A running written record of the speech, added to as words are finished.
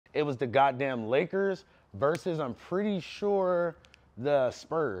It was the goddamn Lakers versus, I'm pretty sure, the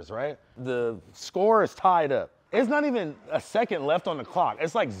Spurs, right? The score is tied up. It's not even a second left on the clock.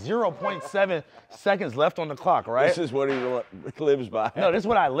 It's like 0.7 seconds left on the clock, right? This is what he lives by. No, this is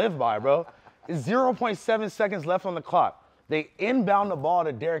what I live by, bro. It's 0.7 seconds left on the clock. They inbound the ball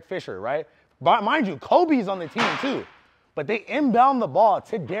to Derek Fisher, right? But mind you, Kobe's on the team too. But they inbound the ball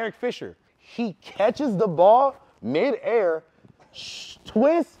to Derek Fisher. He catches the ball mid-air,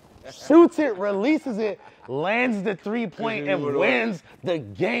 twists, shoots it, releases it, lands the three-point, and wins the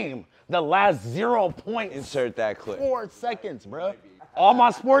game. The last 0.4 Insert that clip. seconds, bro. All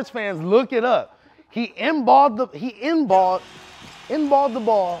my sports fans, look it up. He inballed the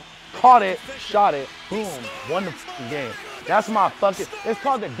ball, caught it, shot it, boom, won the fucking game. That's my fucking, it's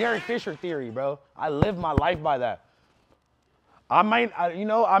called the Derek Fisher theory, bro. I live my life by that. I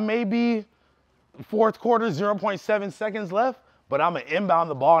may be fourth quarter, 0.7 seconds left, but I'm gonna inbound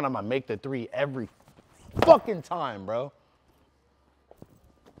the ball and I'm gonna make the three every fucking time, bro.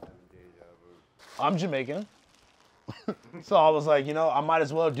 I'm Jamaican. So I was like, I might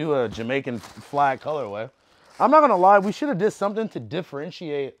as well do a Jamaican flag colorway. I'm not gonna lie, we should have did something to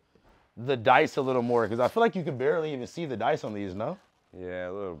differentiate the dice a little more, because I feel like you can barely even see the dice on these, no? Yeah,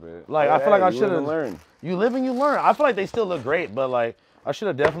 a little bit. Like, I feel like I should have learned. You live and you learn. I feel like they still look great, but like, I should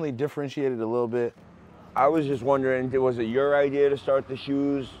have definitely differentiated a little bit. I was just wondering, was it your idea to start the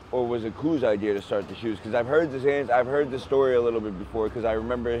shoes, or was it Koo's idea to start the shoes? Because I've heard the story a little bit before, because I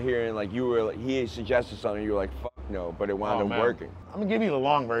remember hearing like he suggested something, you were like, fuck no, but it wound up working. I'm gonna give you the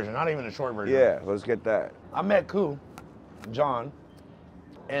long version, not even the short version. Yeah, let's get that. I met Koo, John,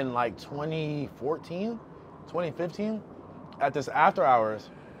 in like 2014, 2015, at this after hours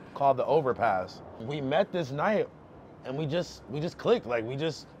called the Overpass. We met this night, and we just clicked. Like, we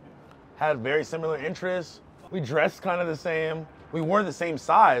just had very similar interests. We dressed kind of the same. We wore the same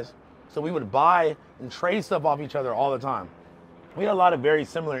size, so we would buy and trade stuff off each other all the time. We had a lot of very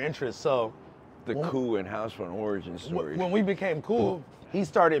similar interests, so. The Koo and House Fun origin story. When we became cool, he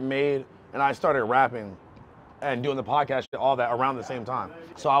started Made, and I started rapping and doing the podcast, all that around the same time.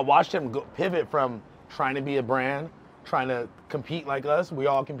 So I watched him pivot from trying to be a brand, trying to compete like us, we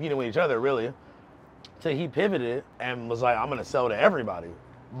all competing with each other, really, to he pivoted and was like, I'm gonna sell to everybody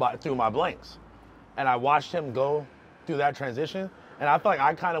through my blanks. And I watched him go through that transition, and I feel like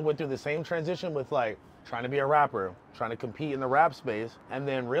I kind of went through the same transition with like trying to be a rapper, trying to compete in the rap space, and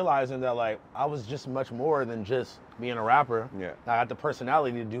then realizing that like I was just much more than just being a rapper. Yeah. I got the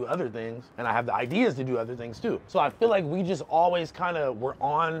personality to do other things, and I have the ideas to do other things too. So I feel like we just always kind of were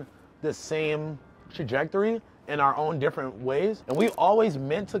on the same trajectory in our own different ways, and we always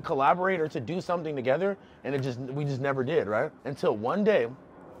meant to collaborate or to do something together, and we just never did, right? Until one day,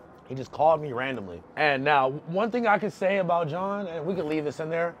 he just called me randomly. And now, one thing I could say about John, and we could leave this in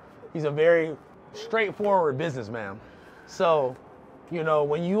there, he's a very straightforward businessman. So,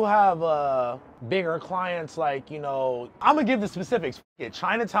 when you have bigger clients like, I'm gonna give the specifics.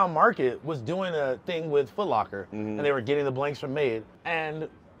 Chinatown Market was doing a thing with Foot Locker, and they were getting the blanks from Made, and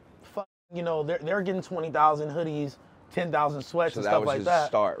they're getting 20,000 hoodies, 10,000 sweats and stuff like that. So that was his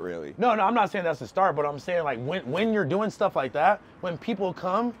start, really? No, I'm not saying that's the start, but I'm saying like when you're doing stuff like that, when people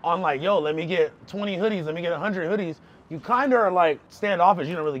come on like, yo, let me get 20 hoodies, let me get 100 hoodies, you kind of are like standoffish,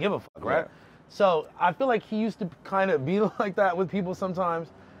 you don't really give a fuck, right? Yeah. So I feel like he used to kind of be like that with people sometimes.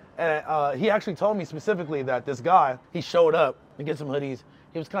 And he actually told me specifically that this guy, he showed up to get some hoodies,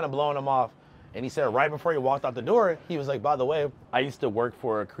 he was kind of blowing them off. And he said right before he walked out the door, he was like, by the way, I used to work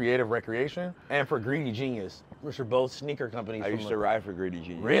for Creative Recreation and for Greedy Genius, which are both sneaker companies. I used to ride for Greedy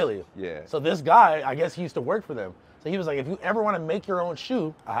Genius. Really? Yeah. So this guy, I guess he used to work for them. So he was like, if you ever want to make your own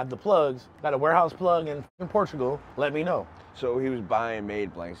shoe, I have the plugs, got a warehouse plug in Portugal, let me know. So he was buying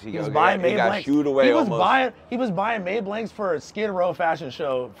Made blanks. He was buying Made blanks. Shooed away he was buying Made blanks for a Skid Row fashion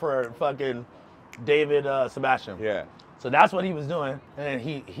show for fucking David Sebastian. Yeah. So that's what he was doing, and then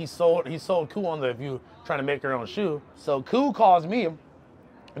he sold Koo on the if you trying to make your own shoe. So Koo calls me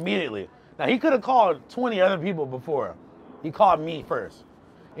immediately. Now he could have called 20 other people before. He called me first.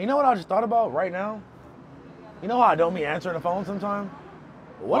 You know what I just thought about right now? You know how I don't be answering the phone sometimes?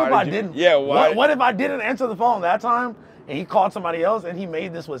 What if I didn't? Yeah, why? What if I didn't answer the phone that time and he called somebody else and he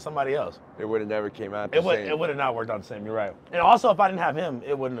made this with somebody else? It would have never came out the same. It would have not worked out the same. You're right. And also, if I didn't have him,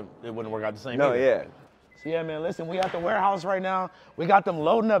 it wouldn't work out the same. No, either. yeah. So yeah, man, listen, we at the warehouse right now. We got them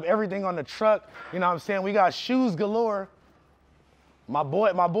loading up everything on the truck. You know what I'm saying? We got shoes galore. My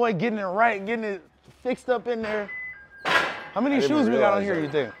boy getting it right, getting it fixed up in there. How many shoes we got on here, you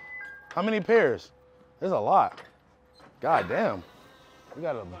think? How many pairs? There's a lot. God damn. We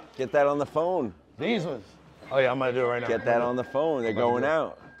gotta get that on the phone. These ones. Oh yeah, I'm gonna do it right now. Get that on the phone. They're going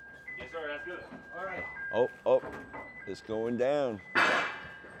out. That's good. All right. Oh, it's going down.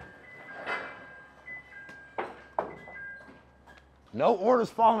 No orders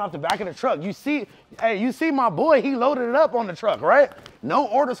falling off the back of the truck. You see, hey, you see my boy, he loaded it up on the truck, right? No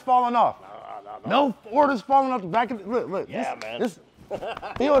orders falling off. No orders falling off the back of the, look. Yeah, man.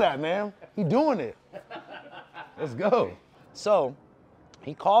 Feel that, man. He doing it. Let's go. So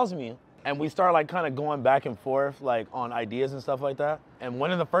he calls me and we start like kind of going back and forth like on ideas and stuff like that. And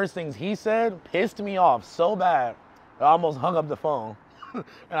one of the first things he said pissed me off so bad, I almost hung up the phone and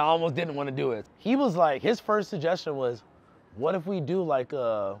I almost didn't want to do it. He was like, his first suggestion was, what if we do like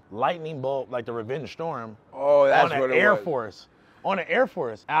a lightning bolt, like the Revenge Storm, Oh, that's on what an it Air was. Force? On an Air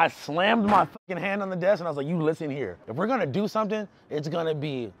Force. And I slammed my fucking hand on the desk and I was like, you listen here. If we're gonna do something, it's gonna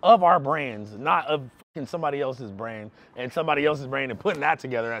be of our brains, not of fucking somebody else's brain and somebody else's brain and putting that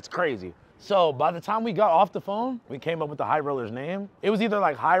together. That's crazy. So by the time we got off the phone, we came up with the High Rollers name. It was either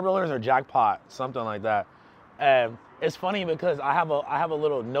like High Rollers or Jackpot, something like that. And it's funny because I have a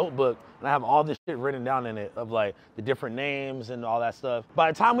little notebook and I have all this shit written down in it of like the different names and all that stuff.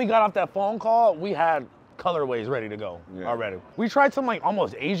 By the time we got off that phone call, we had colorways ready to go already. We tried some like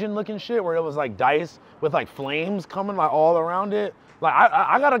almost Asian looking shit where it was like dice with like flames coming like all around it. Like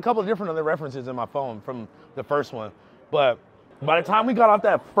I got a couple of different other references in my phone from the first one. But by the time we got off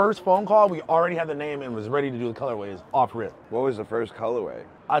that first phone call, we already had the name and was ready to do the colorways off rip. What was the first colorway?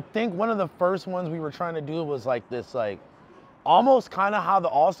 I think one of the first ones we were trying to do was like this, like almost kind of how the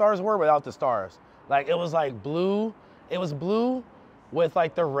All-Stars were without the stars. Like it was like blue. It was blue with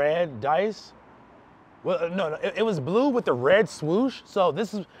like the red dice. Well, no, it was blue with the red swoosh. So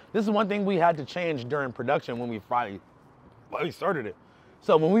this is one thing we had to change during production when we finally started it.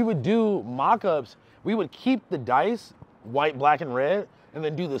 So when we would do mock-ups, we would keep the dice white, black, and red, and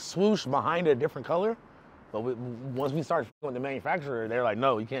then do the swoosh behind a different color. But once we started with the manufacturer, they're like,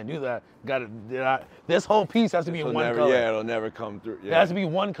 no, you can't do that. This whole piece has to be in one color. Yeah, it'll never come through. Yeah. It has to be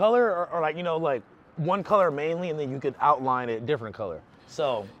one color, or like, you know, like one color mainly, and then you could outline it different color.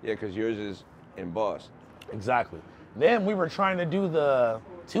 So Yeah, because yours is embossed. exactly. Then we were trying to do the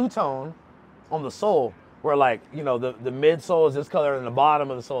two-tone on the sole, where like, you know, the midsole is this color and the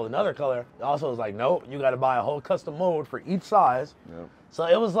bottom of the sole is another color. Also, it was like, nope, you got to buy a whole custom mold for each size. Yep. So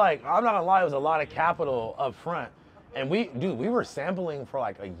it was like, I'm not gonna lie, it was a lot of capital up front. And we were sampling for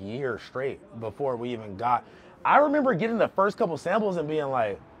like a year straight before we even got. I remember getting the first couple samples and being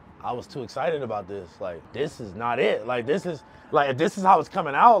like, I was too excited about this. Like, this is not it. Like, this is how it's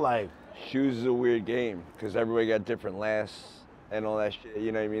coming out. Like, Shoes is a weird game because everybody got different lasts and all that shit.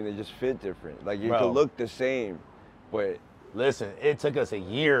 You know what I mean? They just fit different. Like, you Bro. could look the same, but listen, it took us a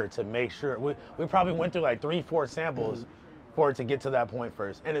year to make sure. We probably went through like 3-4 samples for it to get to that point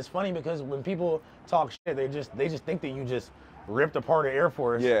first. And it's funny because when people talk shit, they just think that you just ripped apart an Air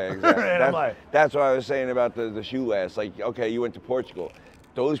Force. yeah, exactly. And I'm like, that's what I was saying about the shoe last. Like, okay, you went to Portugal.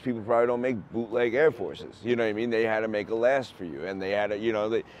 Those people probably don't make bootleg Air Forces. You know what I mean? They had to make a last for you. And they had to, you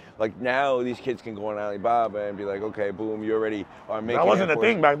know, like now these kids can go on Alibaba and be like, okay, boom, you already are making that wasn't Air a Force.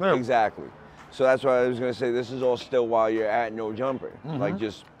 thing back then. Exactly. So that's why I was gonna say, this is all still while you're at No Jumper. Like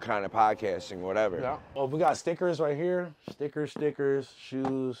just kind of podcasting, whatever. Yeah. Well, we got stickers right here. Stickers,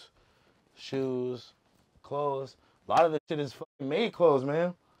 shoes, clothes. A lot of this shit is fucking made clothes,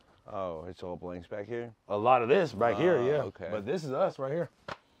 man. Oh, it's all blanks back here? A lot of this right here, yeah. okay. But this is us right here.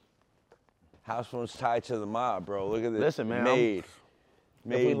 House phone's tied to the mob, bro. Look at this. Listen, man, Made.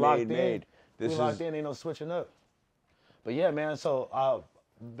 If we locked in, This we locked in, ain't no switching up. But yeah, man, so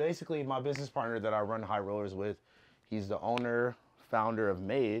basically my business partner that I run High Rollers with, he's the owner, founder of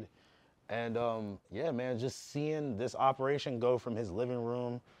Made. And yeah, man, just seeing this operation go from his living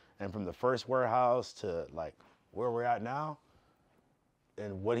room and from the first warehouse to like where we're at now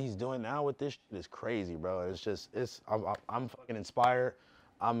and what he's doing now with this shit is crazy, bro. I'm fucking inspired.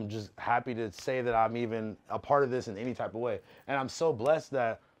 I'm just happy to say that I'm even a part of this in any type of way. And I'm so blessed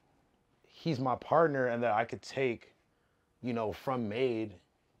that he's my partner and that I could take, you know, from Made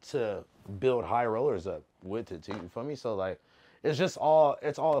to build High Rollers up with it too. You feel me? So like, it's all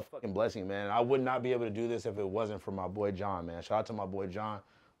a fucking blessing, man. I would not be able to do this if it wasn't for my boy John, man. Shout out to my boy John,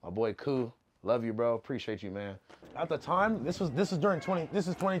 my boy Koo. Love you, bro. Appreciate you, man. At the time, this is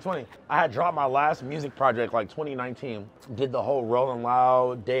 2020. I had dropped my last music project like 2019. Did the whole Rolling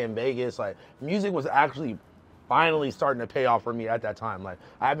Loud, Day in Vegas. Like, music was actually finally starting to pay off for me at that time. Like,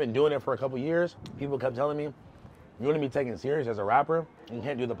 I've been doing it for a couple years. People kept telling me, you want to be taken serious as a rapper, you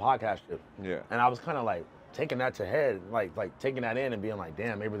can't do the podcast shit. Yeah. And I was kind of like taking that to head, like taking that in and being like,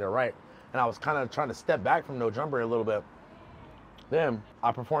 damn, maybe they're right. And I was kind of trying to step back from No Jumper a little bit. Then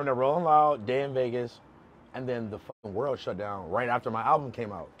I performed at Rolling Loud, Day in Vegas, And then the fucking world shut down right after my album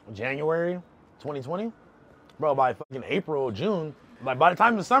came out. January 2020? Bro, by fucking April, June, like by the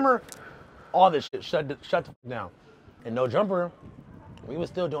time the summer, all this shit shut the fuck down. And No Jumper, we was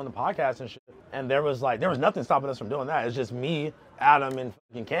still doing the podcast and shit. And there was nothing stopping us from doing that. It's just me, Adam, and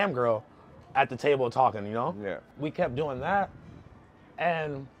fucking Cam Girl at the table talking, you know? Yeah. We kept doing that.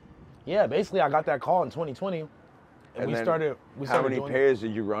 And yeah, basically I got that call in 2020. And we started how many pairs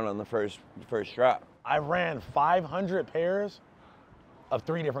did you run on the first drop? I ran 500 pairs of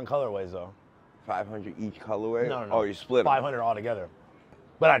 3 different colorways though. 500 each colorway? No. Oh, you split them. 500 altogether.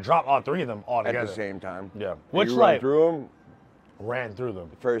 But I dropped all 3 of them all together. At the same time? Yeah. Which you ran through them? Ran through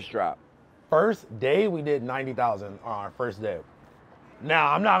them. First drop. First day, we did 90,000 on our first day.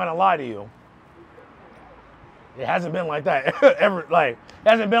 Now, I'm not gonna lie to you. It hasn't been like that ever. Like, it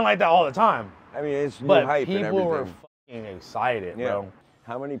hasn't been like that all the time. I mean, it's new but hype and everything. People were fucking excited, bro.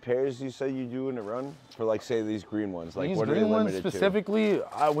 How many pairs you say you do in a run for, like, say these green ones? Like, these what are they green ones limited specifically,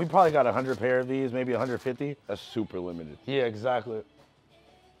 we probably got 100 pair of these, maybe 150. That's super limited. Yeah, exactly.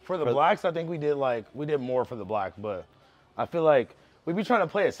 For the blacks, I think we did more for the black, but I feel like we be trying to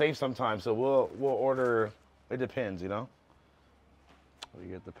play it safe sometimes, so we'll order. It depends, you know. You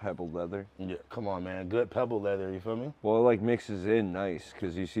get the pebbled leather. Yeah, come on, man. Good pebble leather, you feel me? Well, it like mixes in nice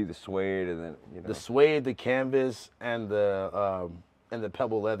because you see the suede and then, you know. The suede, the canvas, and the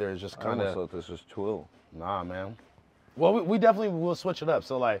pebble leather is just kind of. I almost thought this was twill. Nah, man. Well, we definitely will switch it up.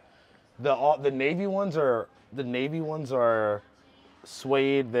 So like, the navy ones are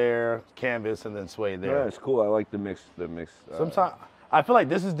suede there, canvas, and then suede there. Yeah, it's cool. I like the mix. Sometimes I feel like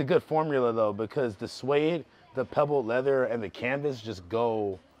this is the good formula though, because the suede, the pebbled leather, and the canvas just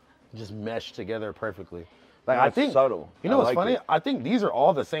mesh together perfectly. Like I think subtle. You know what's funny? I think these are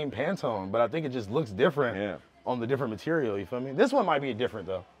all the same Pantone, but I think it just looks different on the different material. You feel me? This one might be different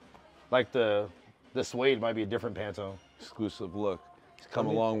though. Like the suede might be a different Pantone. Exclusive look. It's come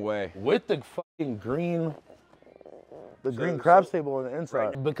a long way. With the fucking green. The green crab table on the inside.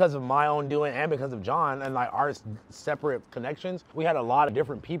 Right. Because of my own doing and because of John and like our separate connections, we had a lot of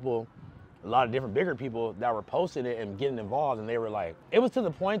different people, a lot of different bigger people that were posting it and getting involved. And they were like, it was to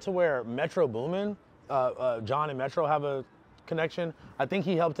the point to where Metro Boomin, John and Metro have a connection. I think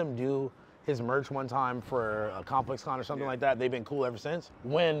he helped him do his merch one time for a Complex Con or something like that. They've been cool ever since.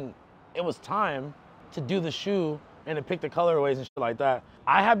 When it was time to do the shoe and to pick the colorways and shit like that,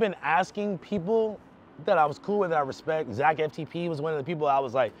 I have been asking people that I was cool with, that I respect. Zach FTP was one of the people I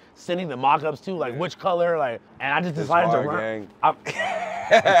was like sending the mock-ups to, like which color, like, and I just decided to run.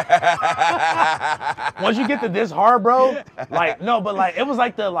 Once you get to this hard, bro, like no, but like it was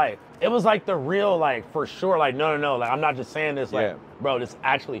like the real, like for sure, like no, like I'm not just saying this, like bro, this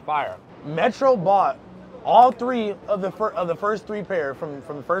actually fire. Metro bought all 3 of the first 3 pair from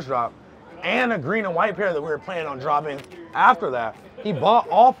the first drop, and a green and white pair that we were planning on dropping after that. He bought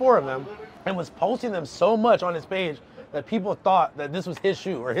all 4 of them and was posting them so much on his page that people thought that this was his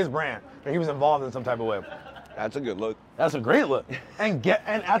shoe or his brand, or he was involved in some type of way. That's a good look. That's a great look. And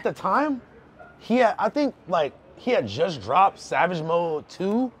at the time, he had just dropped Savage Mode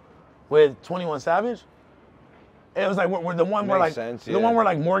 2 with 21 Savage. It was like the one where like the one where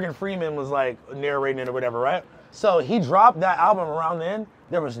like Morgan Freeman was like narrating it or whatever, right? So he dropped that album around then.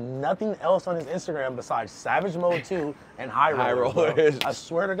 There was nothing else on his Instagram besides Savage Mode 2 and High Rollers. I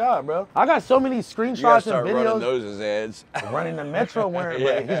swear to God, bro. I got so many screenshots and videos. Running those as ads. Running the Metro wearing,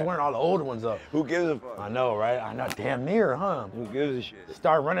 but he's wearing all the old ones though. Who gives a fuck? I know, right? I know, damn near, huh? Who gives a shit?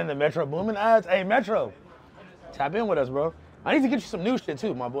 Start running the Metro Boomin ads. Hey, Metro, tap in with us, bro. I need to get you some new shit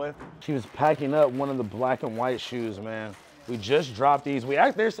too, my boy. She was packing up one of the black and white shoes, man. We just dropped these.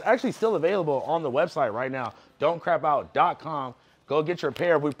 They're actually still available on the website right now. Don'tcrapout.com. Go get your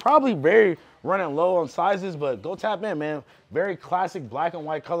pair. We're probably very running low on sizes, but go tap in, man. Very classic black and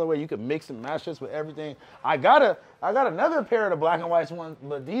white colorway. You can mix and match this with everything. I got another pair of the black and white ones,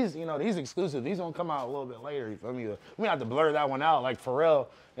 but these, these exclusive. These won't come out a little bit later. You feel me? We have to blur that one out, like Pharrell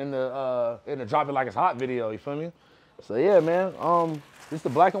in the Drop It Like It's Hot video. You feel me? So yeah, man. This is the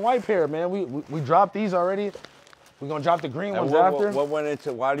black and white pair, man. We dropped these already. We're gonna drop the green ones after. What went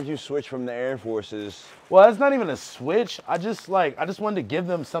into? Why did you switch from the Air Forces? Well, it's not even a switch. I just wanted to give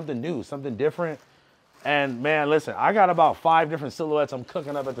them something new, something different. And man, listen, I got about 5 different silhouettes I'm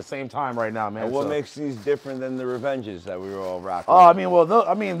cooking up at the same time right now, man. And what makes these different than the Revenges that we were all rocking? Oh,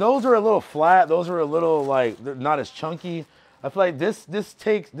 I mean, those are a little flat. Those are a little they're not as chunky. I feel like this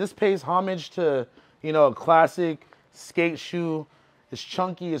pays homage to a classic skate shoe. It's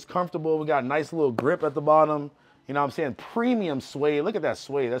chunky, it's comfortable. We got a nice little grip at the bottom. You know what I'm saying? Premium suede. Look at that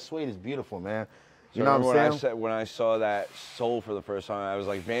suede. That suede is beautiful, man. You know what I'm saying? When I saw that sole for the first time, I was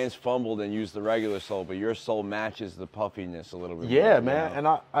like, Vans fumbled and used the regular sole, but your sole matches the puffiness a little bit more. Yeah, man. You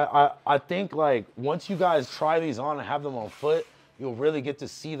know? And I think like once you guys try these on and have them on foot, you'll really get to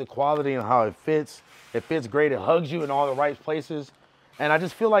see the quality and how it fits. It fits great. It hugs you in all the right places. And I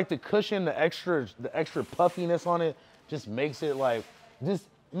just feel like the cushion, the extra puffiness on it just makes it like,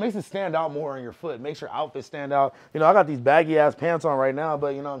 makes it stand out more on your foot. It makes your outfit stand out. You know, I got these baggy ass pants on right now,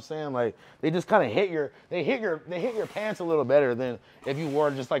 but you know what I'm saying? Like they just kind of hit your pants a little better than if you wore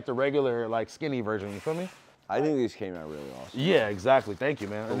just like the regular like skinny version. You feel me? I think these came out really awesome. Yeah, exactly. Thank you,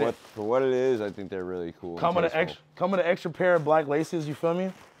 man. For what it is, I think they're really cool. Come with an extra pair of black laces. You feel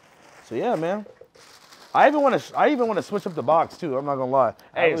me? So yeah, man. I even want to switch up the box too. I'm not gonna lie.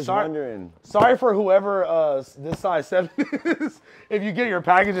 Hey, sorry for whoever this size 7 is. If you get your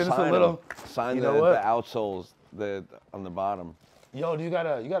package and it's a little, sign the outsoles on the bottom. Yo, do you got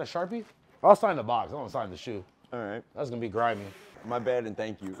a Sharpie? I'll sign the box. I don't sign the shoe. All right. That's gonna be grimy. My bad and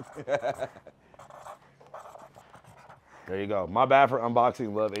thank you. There you go. My bad for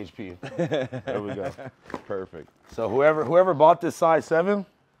unboxing. Love HP. There we go. Perfect. So whoever bought this size 7,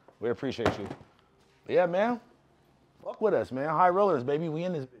 we appreciate you. Yeah, man. Fuck with us, man. High rollers, baby. We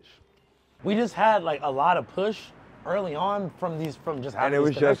in this bitch. We just had like a lot of push early on from just having. And it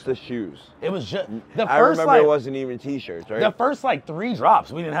was just the shoes. It was just I remember it wasn't even t-shirts, right? The first like 3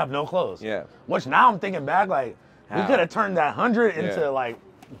 drops, we didn't have no clothes. Yeah. Which now I'm thinking back, like we could have turned that 100 into like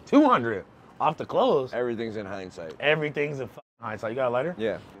 200 off the clothes. Everything's in hindsight. Everything's in hindsight. You got a lighter?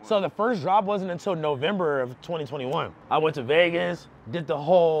 Yeah. So the first drop wasn't until November of 2021. I went to Vegas, did the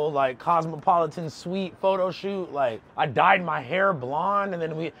whole like Cosmopolitan suite photo shoot. Like I dyed my hair blonde, and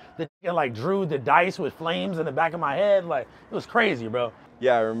then like drew the dice with flames in the back of my head. Like it was crazy, bro.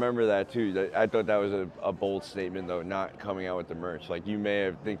 Yeah, I remember that too. I thought that was a bold statement though, not coming out with the merch. Like you may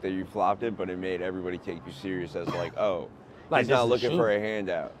have think that you flopped it, but it made everybody take you serious as like, oh, like he's not looking for a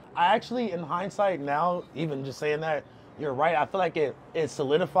handout. I actually, in hindsight now, even just saying that, you're right. I feel like it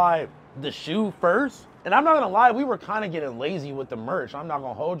solidified the shoe first. And I'm not gonna lie, we were kind of getting lazy with the merch. I'm not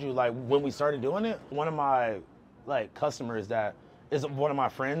gonna hold you. Like when we started doing it, one of my like customers that is one of my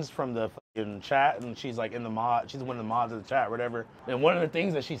friends from the fucking chat, and she's like in the mod, she's one of the mods of the chat, whatever. And one of the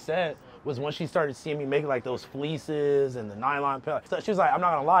things that she said was when she started seeing me make like those fleeces and the nylon pellets. So she was like, I'm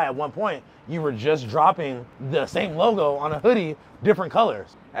not gonna lie, at one point, you were just dropping the same logo on a hoodie, different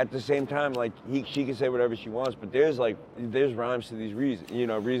colors. At the same time, like she can say whatever she wants, but there's rhymes to these reasons,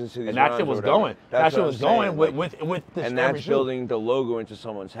 reasons to these. And that shit was going. That shit was going with this. And that's building the logo into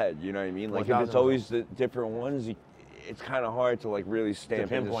someone's head. You know what I mean? Like if it's always the different ones, it's kind of hard to like really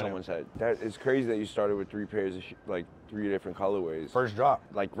stamp into someone's head. It's crazy that you started with 3 pairs of 3 different colorways. First drop.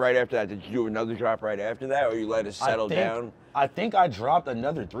 Like right after that, did you do another drop right after that, or you let it settle down? I think I dropped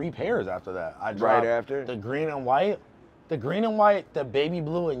another 3 pairs after that. I dropped right after the green and white, the baby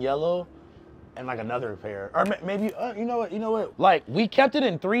blue and yellow, and like another pair, or maybe you know what? Like we kept it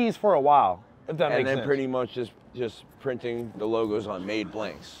in 3s for a while, if that makes sense. And then pretty much just printing the logos on made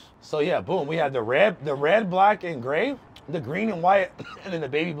blanks. So yeah, boom. We had the red, black, and gray, the green and white, and then the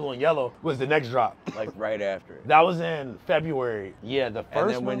baby blue and yellow was the next drop. Like right after. That was in February. Yeah, the first. And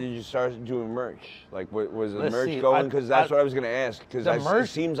then when did you start doing merch? Like, was the merch going? Because that's what I was gonna ask. Because it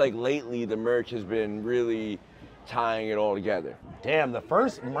seems like lately the merch has been really tying it all together. Damn, the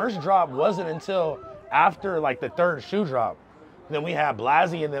first merch drop wasn't until after like the 3rd shoe drop. Then we had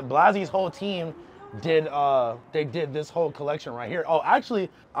Blasey, and then Blasey's whole team did this whole collection right here. Oh, actually,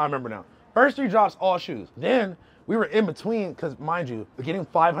 I remember now. First 3 drops, all shoes. Then we were in between, because mind you, getting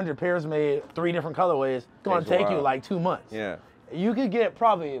 500 pairs made, 3 different colorways, it's gonna take you like 2 months. Yeah. You could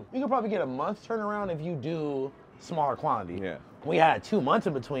probably get a month turnaround if you do smaller quantity. Yeah. We had 2 months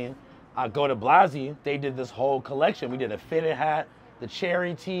in between. I go to Blasey, they did this whole collection. We did a fitted hat, the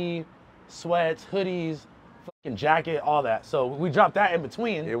cherry tee, sweats, hoodies, fucking jacket, all that. So we dropped that in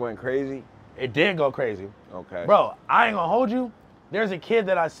between. It went crazy? It did go crazy. Okay. Bro, I ain't gonna hold you. There's a kid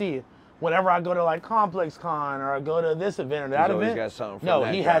that I see whenever I go to like Complex Con or I go to this event or that event. Got something from no,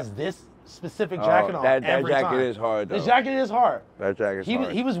 he has this specific jacket on every time. That jacket is hard though. This jacket is hard. That jacket's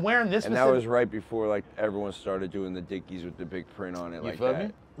hard. He was wearing this and that was right before like everyone started doing the Dickies with the big print on it. You like feel that.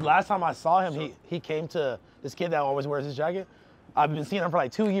 Me? Last time I saw him, he came to this kid that always wears his jacket. I've been seeing him for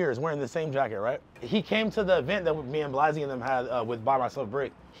like 2 years wearing the same jacket, right? He came to the event that me and Blasey and them had with Buy Myself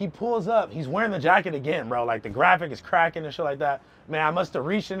Brick. He pulls up, he's wearing the jacket again, bro. Like the graphic is cracking and shit like that. Man, I must have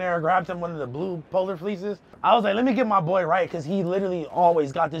reached in there and grabbed him one of the blue polar fleeces. I was like, let me get my boy right, because he literally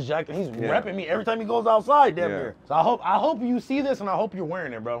always got this jacket. He's repping me every time he goes outside, damn near. So I hope you see this and I hope you're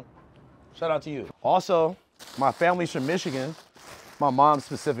wearing it, bro. Shout out to you. Also, my family's from Michigan. My mom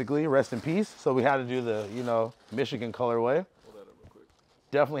specifically, rest in peace. So we had to do the, you know, Michigan colorway. Pull that up real quick.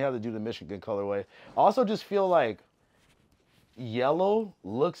 Definitely have to do the Michigan colorway. Also just feel like yellow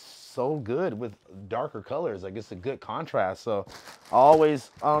looks so good with darker colors. Like it's a good contrast. So I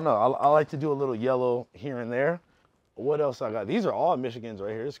don't know, I like to do a little yellow here and there. What else I got? These are all Michigans right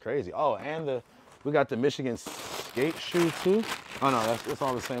here. It's crazy. Oh, and we got the Michigan skate shoe too. Oh no, it's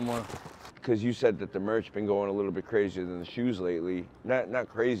all the same one. Because you said that the merch been going a little bit crazier than the shoes lately. Not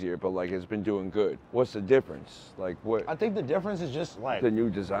crazier, but like it's been doing good. What's the difference? Like what? I think the difference is just like The new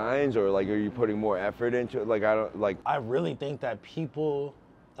designs, or like are you putting more effort into it? Like I really think that people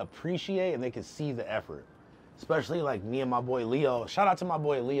appreciate and they can see the effort. Especially like me and my boy Leo. Shout out to my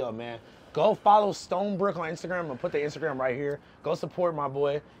boy Leo, man. Go follow Stonebrook on Instagram. I'm gonna put the Instagram right here. Go support my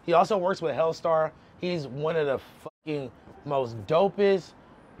boy. He also works with Hellstar. He's one of the fucking most dopest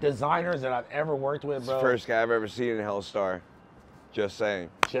designers that I've ever worked with, bro. First guy I've ever seen in Hellstar. Just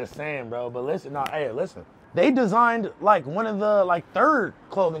saying. Just saying, bro. But listen, no, hey, listen. They designed like one of the like third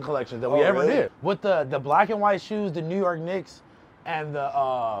clothing collections that we ever really? did. With the black and white shoes, the New York Knicks, and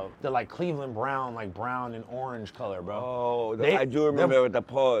the like Cleveland brown, like brown and orange color, bro. Oh, I do remember with the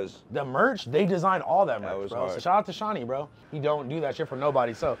pause. The merch, they designed all that merch, was bro. hard. So shout out to Shawnee, bro. He don't do that shit for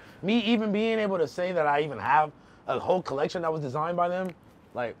nobody. So me even being able to say that I even have a whole collection that was designed by them,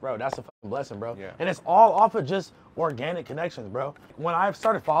 like, bro, that's a fucking blessing, bro. Yeah. And it's all off of just organic connections, bro. When I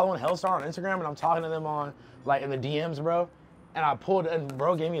started following Hellstar on Instagram and I'm talking to them on, like, in the DMs, bro, and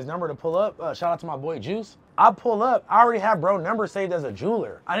bro gave me his number to pull up, shout out to my boy Juice. I pull up, I already have bro number saved as a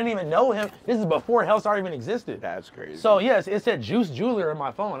jeweler. I didn't even know him. This is before Hellstar even existed. That's crazy. So yes, it said Juice Jeweler in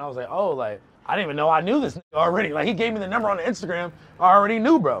my phone. I was like, oh, like, I didn't even know I knew this nigga already. Like, he gave me the number on the Instagram. I already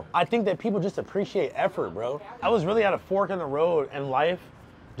knew, bro. I think that people just appreciate effort, bro. I was really at a fork in the road in life,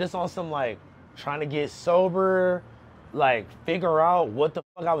 just on some, like, trying to get sober, like, figure out what the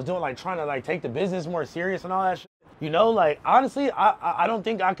fuck I was doing, like, trying to, like, take the business more serious and all that shit. You know, like, honestly, I don't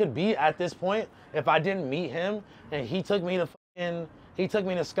think I could be at this point if I didn't meet him and he took me to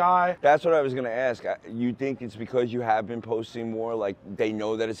Sky. That's what I was gonna ask. You think it's because you have been posting more, like they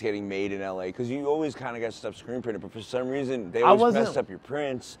know that it's getting made in LA? Because you always kind of got stuff screen printed, but for some reason they always messed up your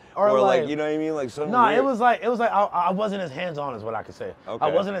prints, or like, you know what I mean, like something. No, weird. it was like I wasn't as hands on as what I could say. Okay. I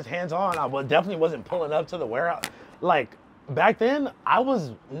wasn't as hands on. Definitely wasn't pulling up to the warehouse. Like back then, I was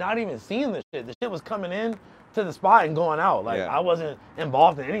not even seeing the shit. The shit was coming in to the spot and going out. Like I wasn't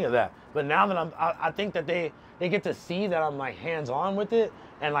involved in any of that. But now that I think that they get to see that I'm like hands-on with it,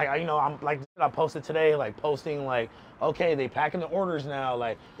 and like you know, I'm like I posted today, like posting like, okay, they packing the orders now,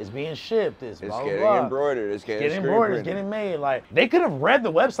 like it's being shipped, it's blah, getting blah, blah. embroidered, it's getting embroidered, it's getting made. Like they could have read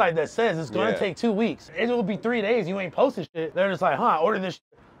the website that says it's gonna take 2 weeks. It will be 3 days. You ain't posted shit. They're just like, huh, I ordered this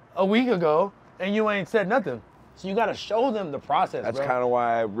shit a week ago, and you ain't said nothing. So you gotta show them the process. That's kind of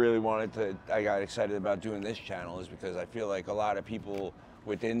why I really I got excited about doing this channel, is because I feel like a lot of people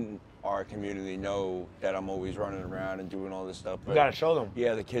within our community know that I'm always running around and doing all this stuff. But you gotta show them.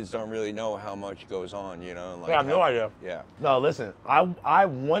 Yeah, the kids don't really know how much goes on, you know? Like, I have no idea. Yeah. No, listen, I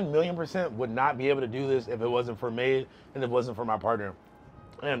 1,000,000% would not be able to do this if it wasn't for Made and if it wasn't for my partner.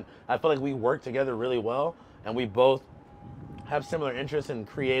 And I feel like we work together really well, and we both have similar interests and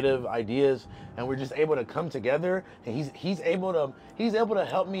creative ideas, and we're just able to come together, and he's able to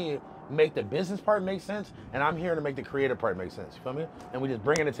help me make the business part make sense, and I'm here to make the creative part make sense. You feel me? And we just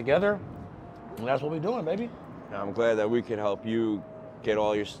bringing it together, and that's what we're doing, baby. I'm glad that we can help you get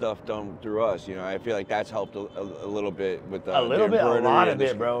all your stuff done through us. You know, I feel like that's helped a little bit with the a lot of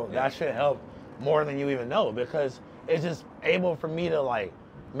it, bro. Yeah. That shit helped more than you even know, because it's just able for me to like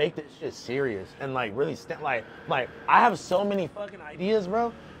make this shit serious and like really like I have so many fucking ideas,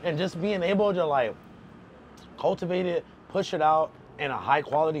 bro, and just being able to like cultivate it, push it out in a high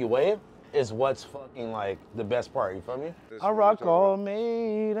quality way is what's fucking like the best part. You feel me? I rock all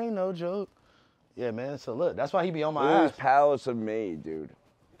Made, ain't no joke. Yeah, man. So look, that's why he be on my ass. These pallets are made, dude.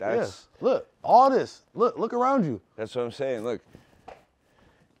 That's look, all this. Look around you. That's what I'm saying. Look,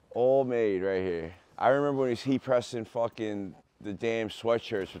 all made right here. I remember when he was heat pressing fucking the damn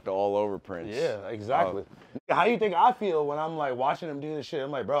sweatshirts with the all over prints. Yeah, exactly. How you think I feel when I'm like watching him do this shit?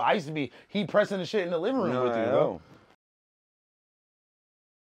 I'm like, bro, I used to be heat pressing the shit in the living room with you, bro.